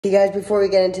Hey guys, before we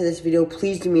get into this video,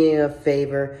 please do me a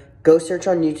favor. Go search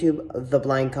on YouTube, The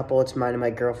Blind Couple. It's mine and my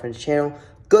girlfriend's channel.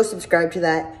 Go subscribe to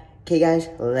that. Okay guys,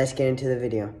 let's get into the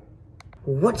video.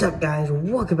 What's up guys?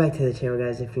 Welcome back to the channel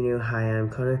guys. If you're new, hi, I'm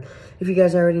Connor. If you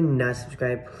guys are already not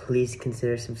subscribed, please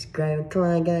consider subscribing. Come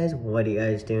on guys, what are you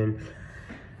guys doing?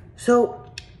 So,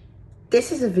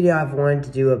 this is a video I've wanted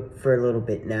to do for a little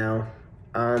bit now.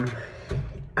 I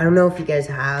don't know if you guys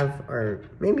have, or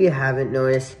maybe you haven't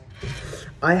noticed,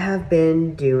 I have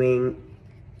been doing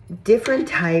different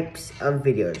types of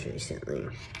videos recently,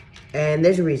 and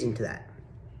there's a reason to that.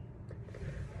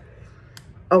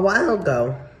 A while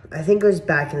ago, I think it was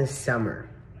back in the summer,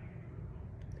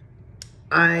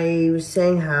 I was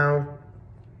saying how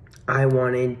I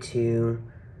wanted to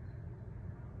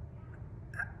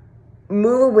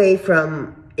move away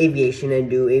from aviation and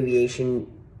do aviation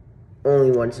only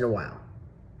once in a while.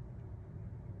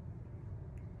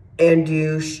 And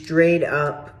do straight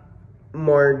up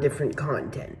more different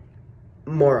content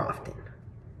more often.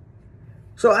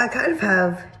 So I kind of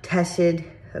have tested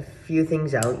a few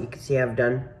things out. You can see I've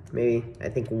done maybe, I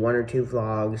think, 1 or 2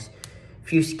 vlogs, a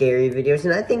few scary videos,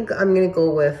 and I think I'm gonna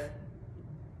go with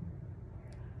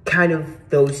kind of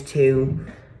those 2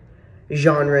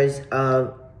 genres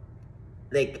of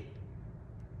like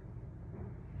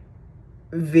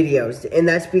videos. And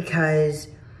that's because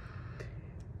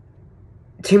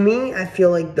to me, I feel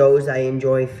like those I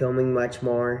enjoy filming much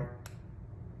more,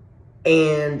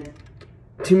 and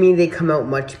to me they come out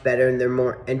much better and they're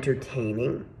more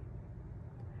entertaining.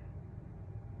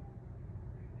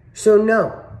 So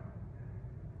no,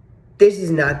 this is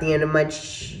not the end of my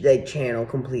channel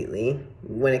completely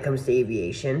when it comes to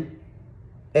aviation,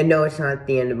 and no, it's not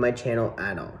the end of my channel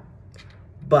at all,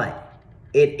 but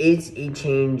it is a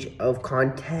change of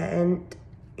content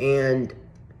and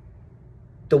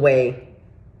the way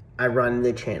I run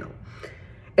the channel.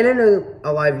 And I know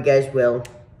a lot of you guys will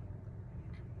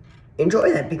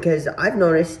enjoy that because I've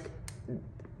noticed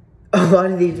a lot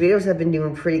of these videos have been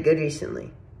doing pretty good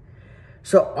recently.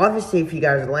 So obviously if you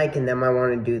guys are liking them, I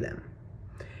want to do them.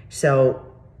 So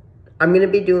I'm going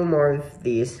to be doing more of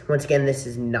these. Once again, this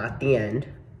is not the end.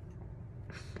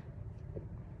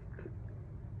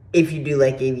 If you do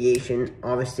like aviation,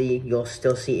 obviously you'll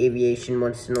still see aviation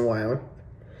once in a while.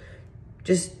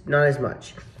 Just not as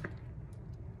much.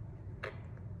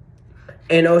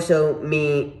 And also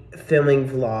me filming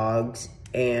vlogs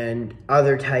and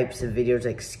other types of videos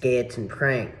like skits and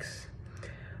pranks.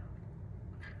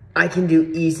 I can do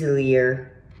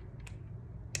easier,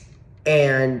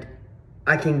 and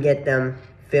I can get them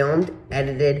filmed,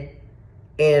 edited,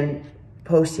 and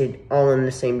posted all in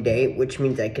the same day, which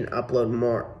means I can upload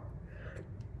more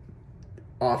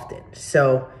often.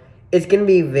 So it's gonna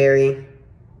be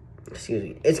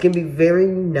it's gonna be very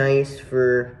nice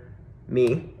for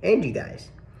me and you guys.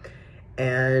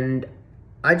 And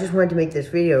I just wanted to make this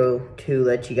video to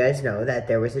let you guys know that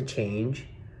there was a change.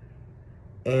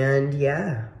 And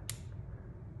yeah,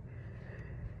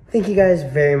 thank you guys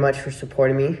very much for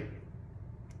supporting me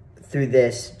through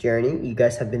this journey. You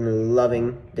guys have been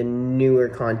loving the newer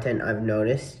content I've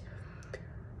noticed.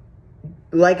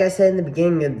 Like I said in the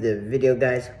beginning of the video,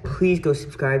 guys, please go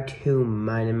subscribe to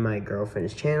mine and my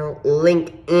girlfriend's channel.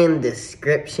 Link in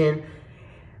description.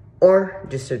 Or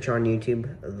just search on YouTube,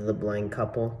 The Blind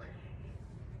Couple.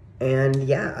 And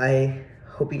yeah, I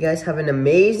hope you guys have an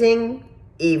amazing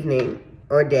evening,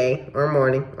 or day, or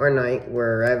morning, or night,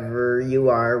 wherever you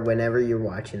are, whenever you're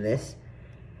watching this.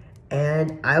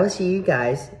 And I will see you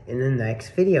guys in the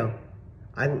next video.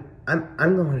 I'm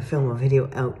going to film a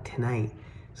video out tonight.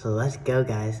 So let's go,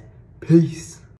 guys. Peace.